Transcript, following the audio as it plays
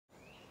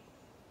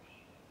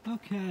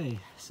Okay,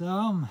 so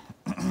I'm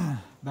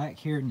back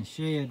here in the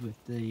shed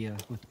with the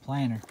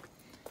planter,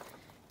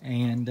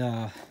 and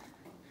I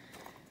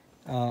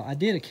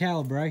did a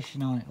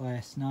calibration on it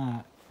last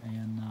night,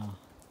 and I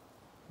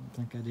don't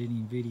think I did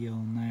any video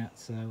on that.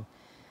 So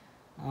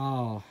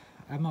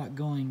I'm not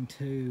going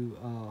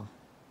to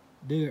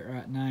do it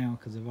right now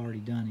because I've already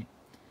done it.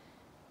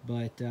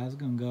 But I was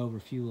going to go over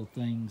a few little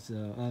things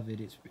of it.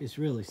 It's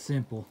really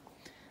simple.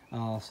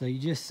 So you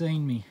just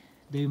seen me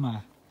do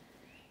my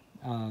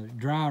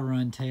dry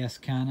run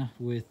test kind of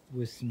with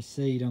some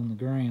seed on the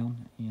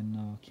ground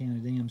and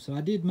counted them. So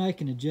I did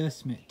make an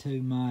adjustment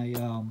to my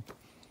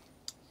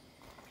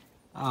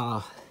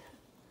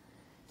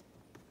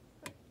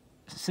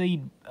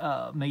seed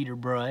meter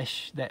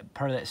brush, that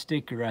part of that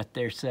sticker right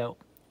there. So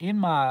in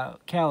my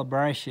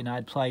calibration,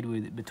 I'd played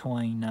with it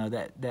between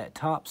that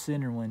top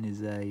center one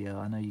is a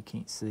I know you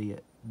can't see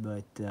it,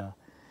 but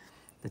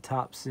the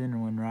top center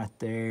one right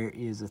there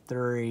is a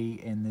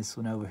 3, and this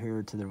one over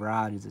here to the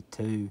right is a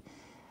 2.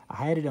 I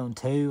had it on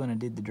 2 when I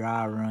did the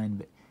dry run,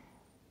 but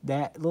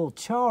that little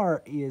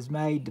chart is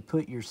made to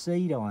put your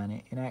seed on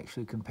it and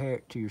actually compare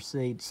it to your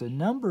seed. So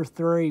number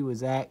 3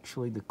 was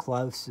actually the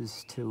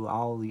closest to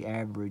all the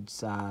average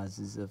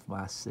sizes of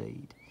my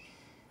seed.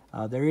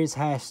 There is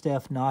half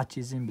stuff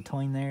notches in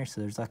between there,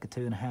 so there's like a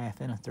 2.5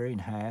 and a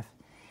 3.5.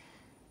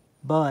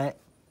 But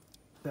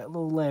that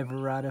little lever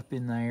right up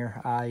in there,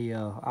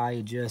 I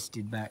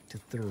adjusted back to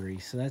 3.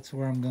 So that's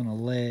where I'm going to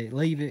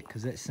leave it,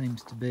 because that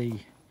seems to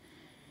be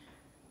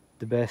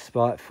the best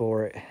spot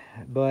for it.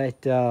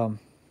 But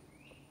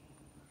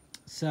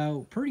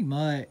so pretty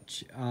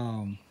much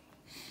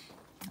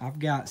I've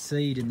got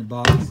seed in the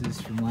boxes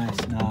from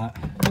last night.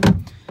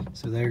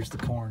 So there's the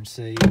corn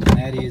seed, and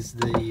that is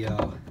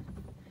the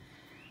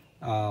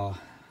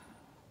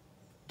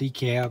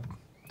decab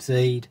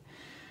seed.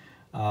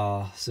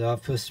 So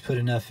I've put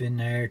enough in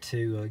there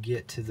to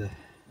get to the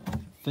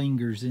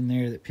fingers in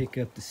there that pick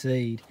up the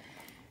seed.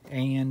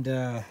 And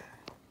I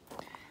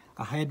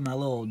had my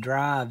little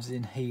drives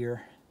in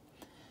here.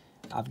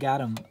 I've got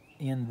them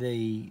in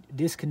the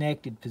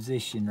disconnected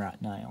position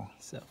right now.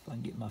 So if I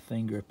can get my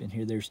finger up in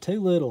here, there's 2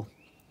 little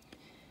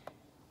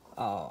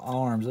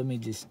arms. Let me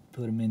just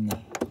put them in the,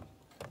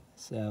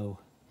 so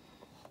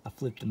I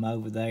flipped them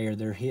over there.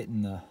 They're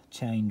hitting the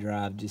chain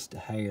drive just a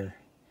hair.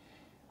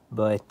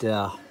 But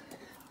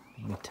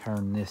let me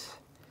turn this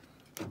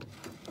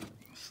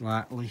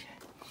slightly.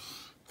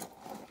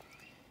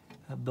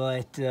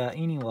 But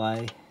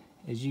anyway,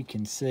 as you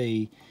can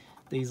see,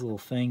 these little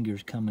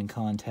fingers come in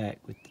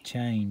contact with the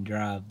chain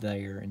drive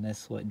there, and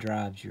that's what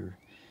drives your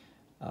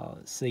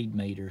seed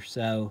meter.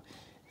 So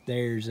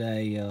there's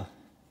a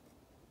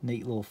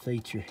neat little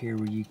feature here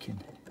where you can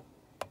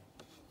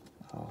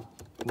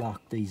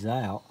lock these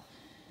out,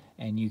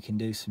 and you can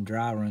do some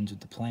dry runs with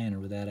the planter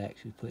without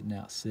actually putting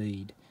out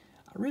seed.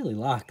 I really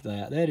like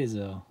that.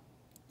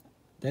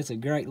 That's a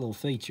great little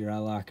feature I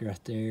like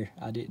right there.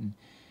 I didn't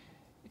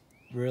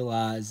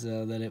realize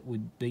that it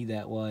would be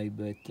that way,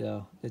 but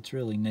it's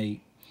really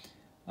neat.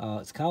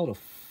 It's called a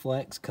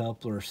flex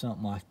coupler or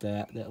something like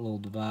that little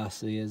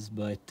device is,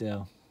 but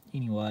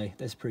anyway,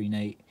 that's pretty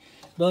neat.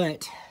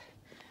 But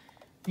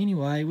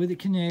anyway, with it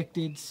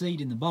connected,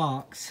 seed in the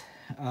box,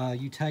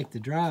 you take the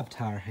drive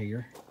tire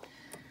here,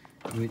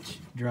 which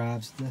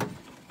drives the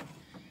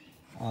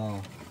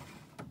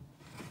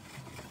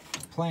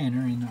planter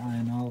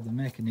and all the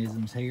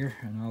mechanisms here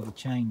and all the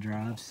chain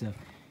drives. So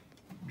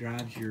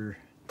drives your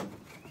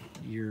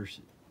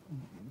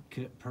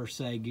per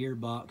se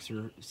gearbox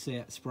or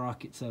set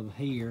sprockets over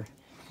here.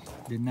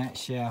 Then that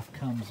shaft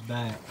comes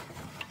back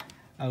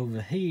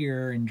over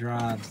here and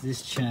drives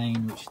this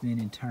chain, which then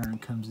in turn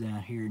comes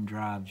down here and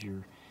drives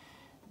your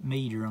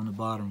meter on the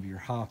bottom of your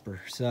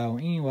hopper. So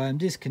anyway, I'm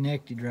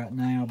disconnected right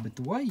now, but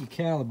the way you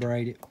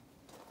calibrate it,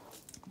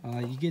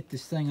 you get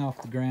this thing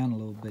off the ground a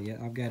little bit.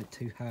 I've got it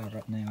too high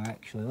right now,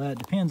 actually. Well, it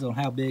depends on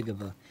how big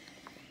of a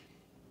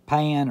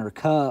pan or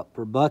cup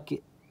or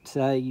bucket,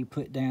 say, you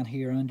put down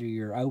here under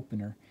your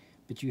opener.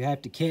 But you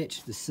have to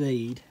catch the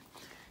seed.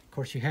 Of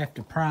course, you have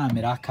to prime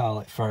it, I call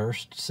it,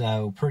 first.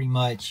 So pretty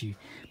much you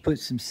put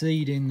some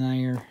seed in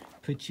there,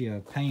 put you a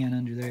pan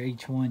under there,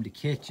 each one, to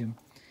catch them,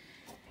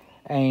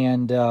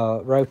 and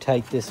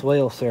rotate this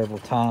wheel several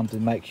times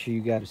and make sure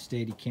you got a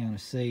steady count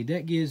of seed.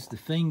 That gives the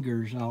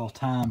fingers all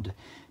time to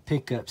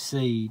pick up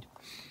seed.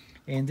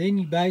 And then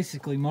you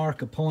basically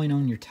mark a point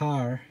on your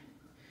tire,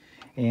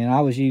 and I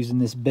was using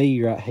this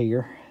B right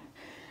here.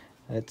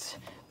 That's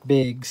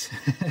Big's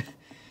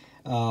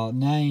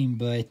name,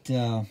 but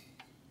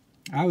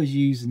I was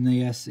using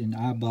this and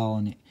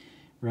eyeballing it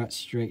right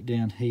straight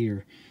down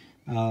here.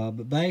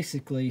 But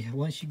basically,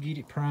 once you get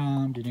it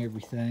primed and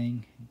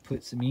everything,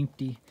 put some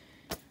empty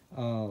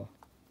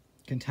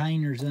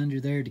containers under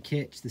there to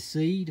catch the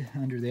seed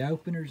under the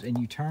openers, and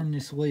you turn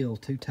this wheel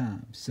 2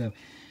 times. So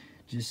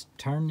just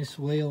turn this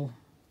wheel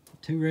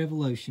 2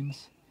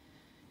 revolutions,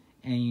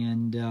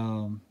 and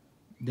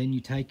then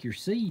you take your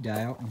seed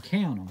out and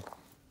count them.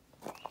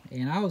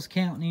 And I was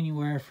counting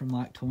anywhere from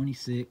like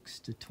 26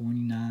 to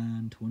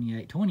 29,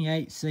 28.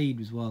 28 seed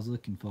was what I was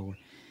looking for.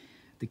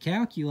 The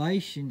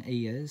calculation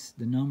is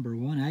the number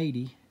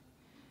 180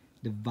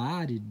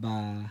 divided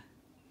by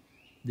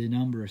the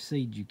number of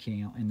seeds you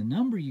count. And the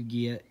number you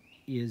get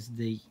is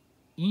the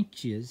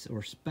inches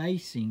or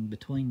spacing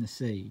between the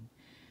seed.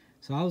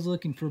 So I was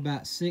looking for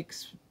about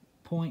 6.4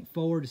 to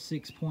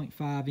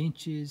 6.5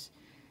 inches.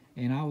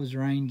 And I was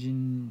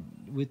ranging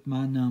with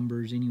my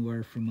numbers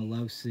anywhere from a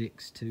low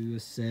 6 to a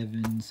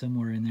 7,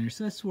 somewhere in there.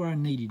 So that's where I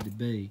needed to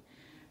be.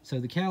 So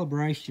the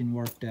calibration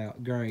worked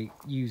out great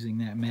using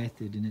that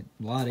method, and it's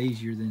a lot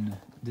easier than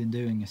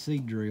doing a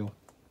seed drill.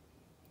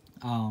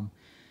 And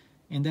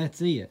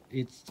that's it.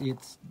 It's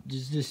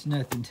just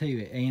nothing to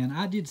it. And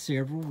I did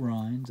several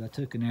runs. I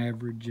took an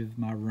average of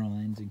my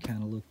runs and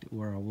kind of looked at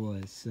where I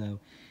was. So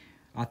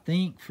I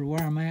think for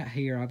where I'm at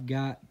here, I've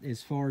got,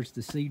 as far as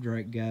the seed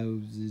rate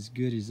goes, as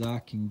good as I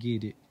can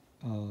get it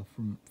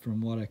from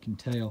what I can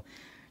tell.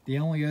 The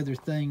only other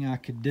thing I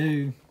could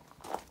do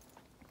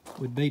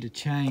would be to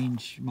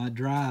change my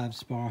drive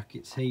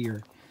sprockets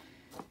here.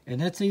 And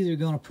that's either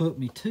going to put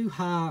me too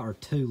high or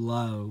too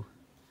low.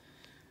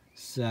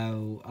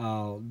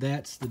 So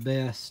that's the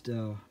best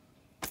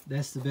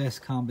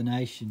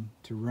combination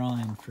to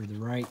run for the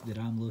rate that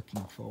I'm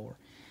looking for.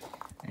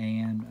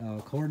 And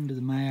according to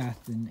the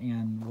math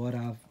and what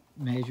I've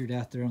measured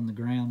out there on the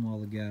ground a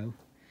while ago,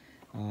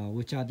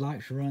 which I'd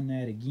like to run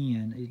that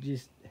again.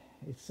 It's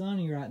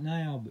sunny right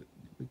now, but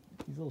these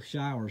little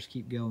showers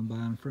keep going by,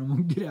 and from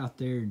when we get out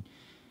there and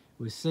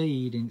with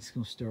seed, and it's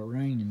going to start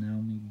raining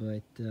on me.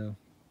 But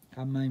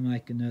I may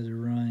make another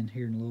run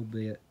here in a little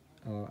bit.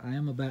 I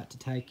am about to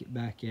take it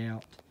back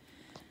out,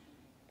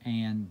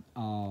 and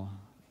I'm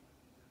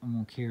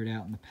going to carry it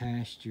out in the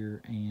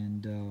pasture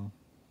and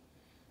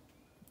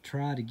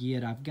try to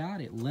get, I've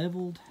got it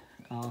leveled,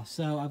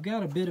 so I've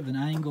got a bit of an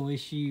angle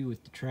issue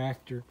with the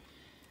tractor.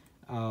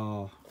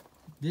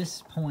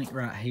 This point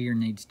right here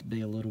needs to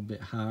be a little bit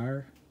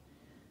higher,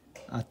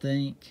 I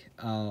think,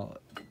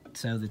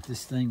 so that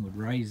this thing would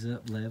raise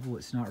up level.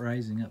 It's not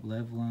raising up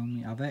level on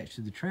me.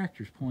 The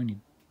tractor's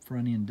pointed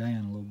front end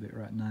down a little bit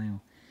right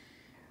now,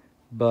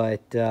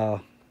 but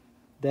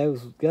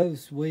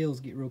those wheels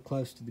get real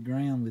close to the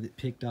ground with it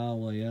picked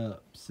all the way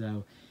up,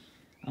 so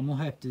I'm going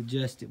to have to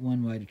adjust it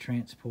one way to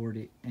transport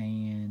it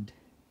and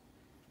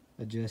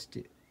adjust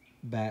it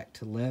back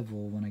to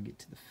level when I get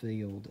to the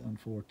field,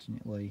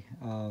 unfortunately.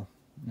 And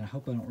I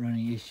hope I don't run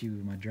any issue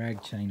with my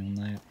drag chain on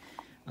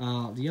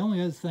that. The only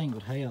other thing that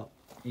would help,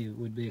 it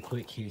would be a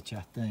quick hitch,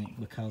 I think,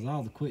 because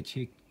all the quick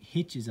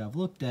hitches I've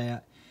looked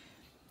at,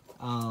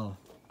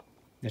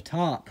 the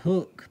top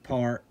hook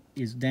part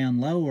is down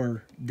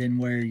lower than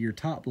where your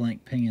top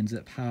link pin's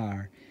up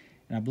higher.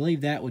 And I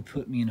believe that would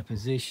put me in a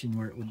position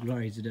where it would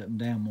raise it up and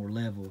down more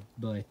level.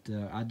 But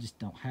I just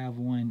don't have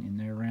one, and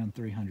they're around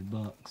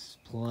 $300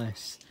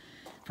 plus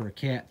for a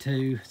Cat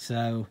 2.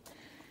 So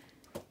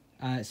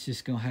it's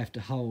just going to have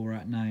to hold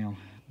right now.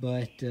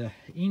 But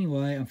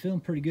anyway, I'm feeling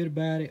pretty good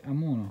about it.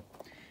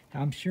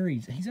 I'm sure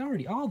he's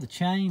already, all the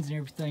chains and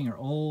everything are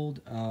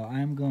oiled.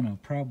 I'm going to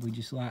probably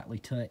just lightly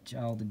touch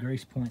all the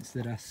grease points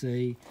that I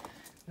see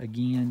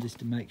again, just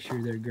to make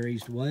sure they're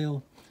greased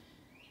well.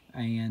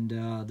 And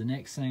the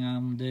next thing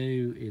I'm going to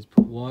do is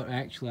put water.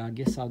 Actually, I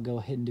guess I'll go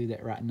ahead and do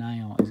that right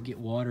now, is get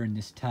water in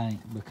this tank,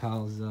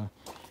 because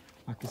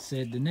like I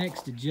said, the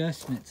next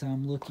adjustments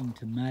I'm looking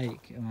to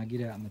make when I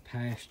get out in the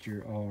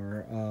pasture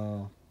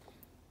are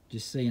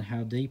just seeing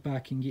how deep I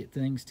can get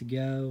things to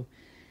go,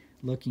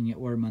 looking at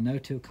where my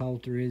no-till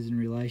coulter is in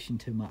relation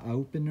to my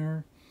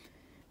opener,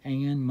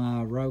 and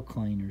my row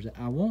cleaners.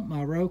 I want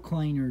my row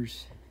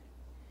cleaners,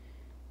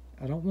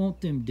 I don't want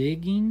them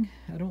digging,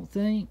 I don't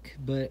think,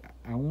 but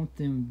I want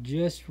them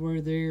just where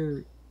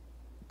they're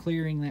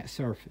clearing that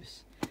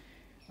surface.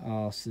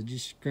 So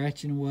just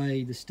scratching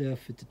away the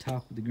stuff at the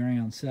top of the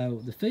ground.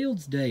 So the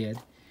field's dead,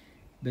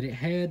 but it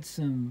had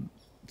some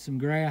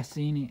grass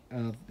in it,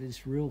 of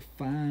this real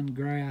fine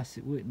grass.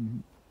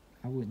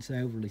 I wouldn't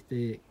say overly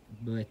thick,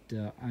 but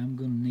I'm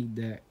going to need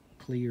that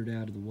cleared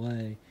out of the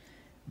way.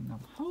 And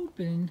I'm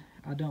hoping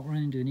I don't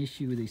run into an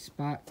issue with these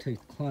spike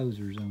tooth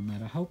closers on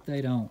that. I hope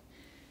they don't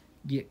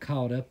get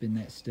caught up in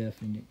that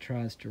stuff and it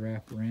tries to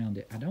wrap around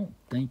it. I don't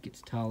think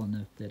it's tall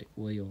enough that it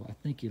will. I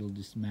think it'll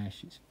just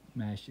smash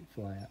it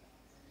flat.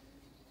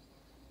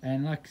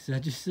 And like I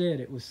just said,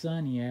 it was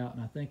sunny out,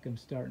 and I think I'm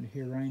starting to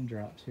hear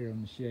raindrops here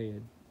on the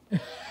shed.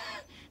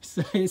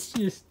 So it's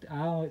just,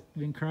 it's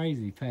been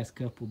crazy the past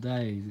couple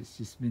days. It's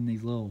just been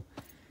these little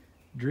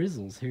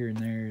drizzles here and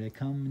there. They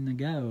come and they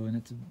go, and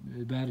it's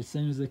about as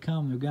soon as they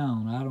come, they're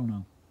gone. I don't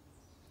know.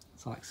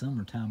 It's like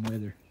summertime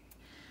weather.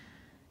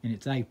 And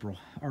it's April,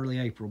 early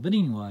April. But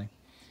anyway,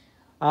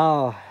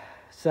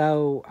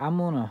 so I'm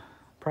going to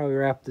probably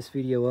wrap this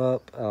video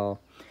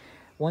up.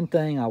 One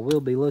thing I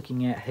will be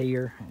looking at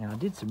here, and I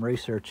did some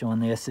research on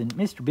this, and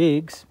Mr.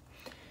 Biggs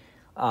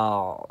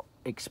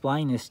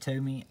explained this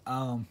to me.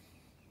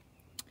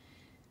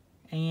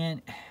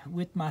 And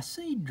with my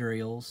seed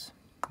drills,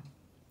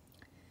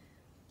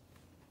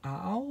 I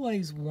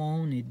always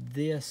wanted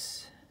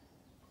this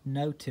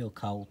no-till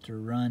coulter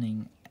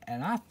running,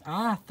 and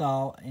I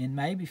thought, and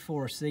maybe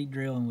for seed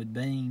drilling with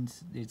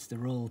beans, it's the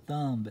rule of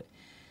thumb, but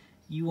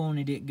you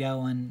wanted it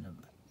going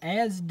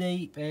as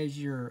deep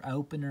as your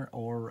opener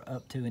or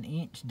up to an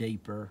inch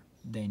deeper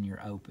than your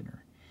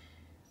opener.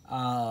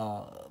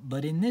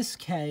 But in this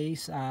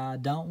case, I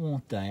don't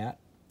want that.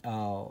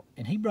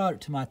 And he brought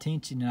it to my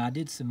attention, and I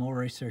did some more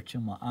research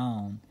on my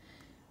own.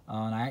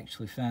 And I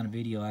actually found a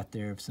video out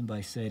there of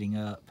somebody setting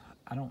up.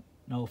 I don't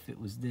know if it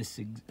was this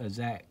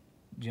exact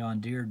John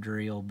Deere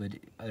drill, but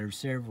there's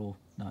several,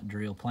 not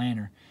drill,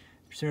 planter.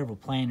 There's several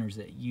planters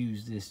that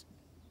use this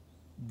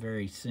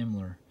very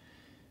similar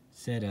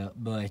setup.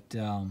 But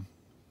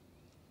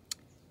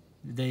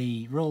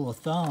the rule of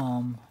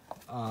thumb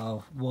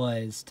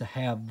was to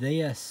have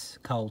this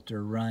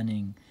coulter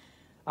running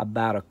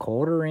about a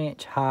 1/4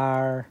 inch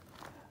higher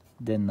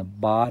than the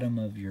bottom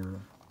of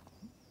your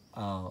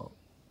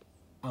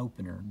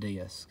opener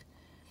disc.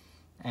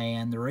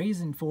 And the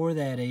reason for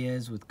that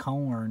is with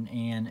corn,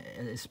 and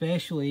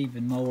especially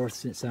even more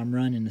since I'm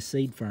running the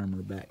seed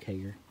firmer back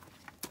here,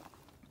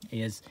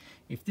 is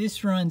if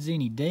this runs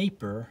any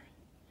deeper,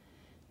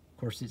 of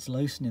course it's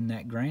loosening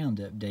that ground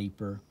up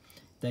deeper,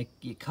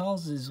 it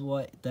causes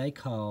what they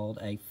called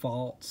a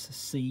false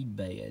seed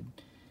bed.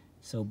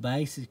 So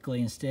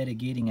basically, instead of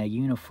getting a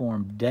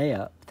uniform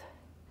depth,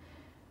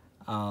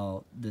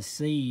 the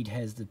seed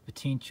has the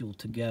potential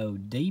to go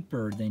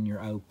deeper than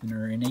your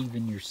opener, and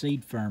even your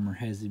seed firmer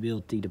has the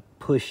ability to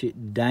push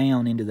it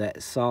down into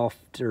that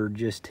softer,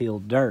 just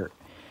tilled dirt.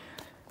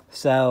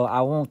 So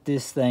I want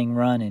this thing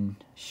running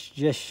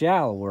just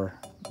shallower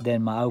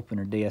than my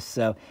opener disc.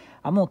 So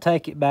I'm going to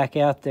take it back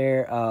out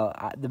there.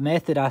 The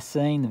method I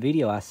seen, the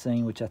video I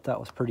seen, which I thought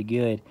was pretty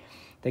good,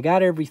 they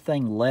got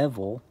everything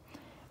level,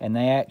 and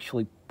they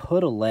actually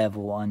put a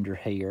level under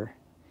here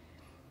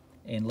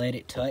and let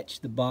it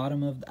touch the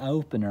bottom of the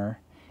opener,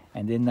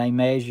 and then they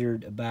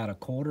measured about a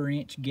 1/4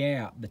 inch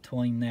gap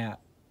between that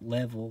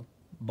level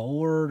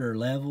board or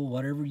level,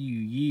 whatever you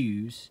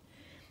use,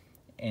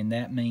 and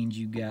that means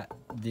you got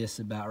this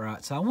about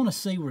right. So I want to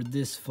see where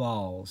this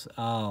falls.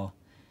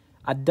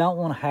 I don't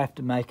want to have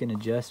to make an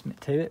adjustment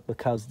to it,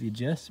 because the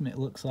adjustment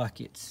looks like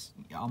it's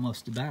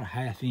almost about a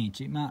 1/2 inch.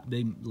 It might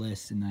be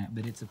less than that,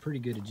 but it's a pretty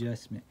good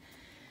adjustment.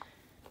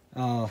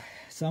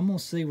 So I'm going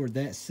to see where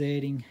that's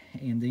setting,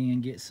 and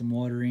then get some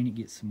water in it,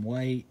 get some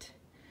weight,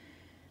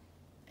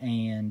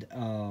 and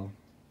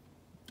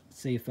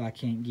see if I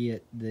can't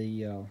get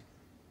the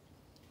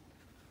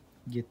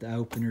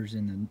openers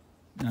and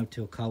the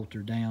no-till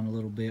coulter down a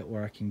little bit,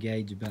 where I can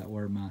gauge about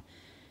where my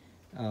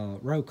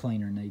row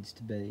cleaner needs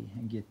to be,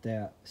 and get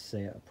that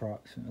set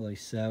approximately.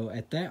 So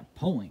at that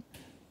point,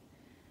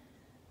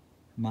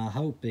 my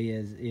hope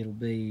is it'll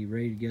be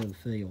ready to go to the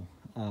field,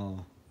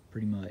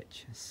 pretty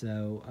much.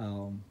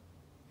 So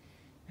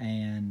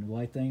and the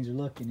way things are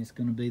looking, it's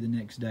going to be the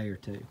next day or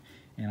two,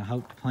 and I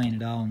hope to plant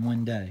it all in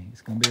one day.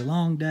 It's going to be a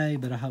long day,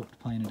 but I hope to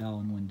plant it all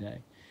in one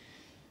day.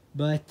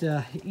 But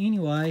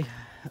anyway,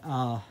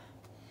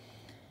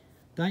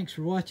 thanks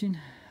for watching.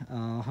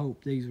 I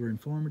hope these were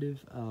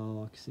informative.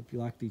 If you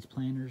like these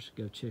planters,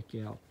 go check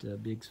out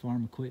Biggs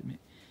Farm Equipment.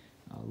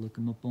 Look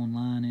him up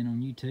online and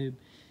on YouTube,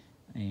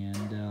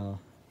 and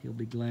he'll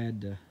be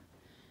glad to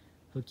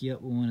hook you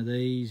up with one of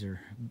these, or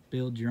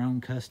build your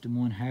own custom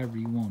one, however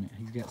you want it.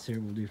 He's got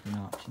several different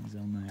options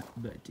on that.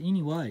 But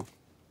anyway,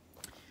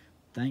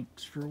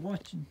 thanks for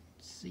watching.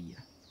 See ya.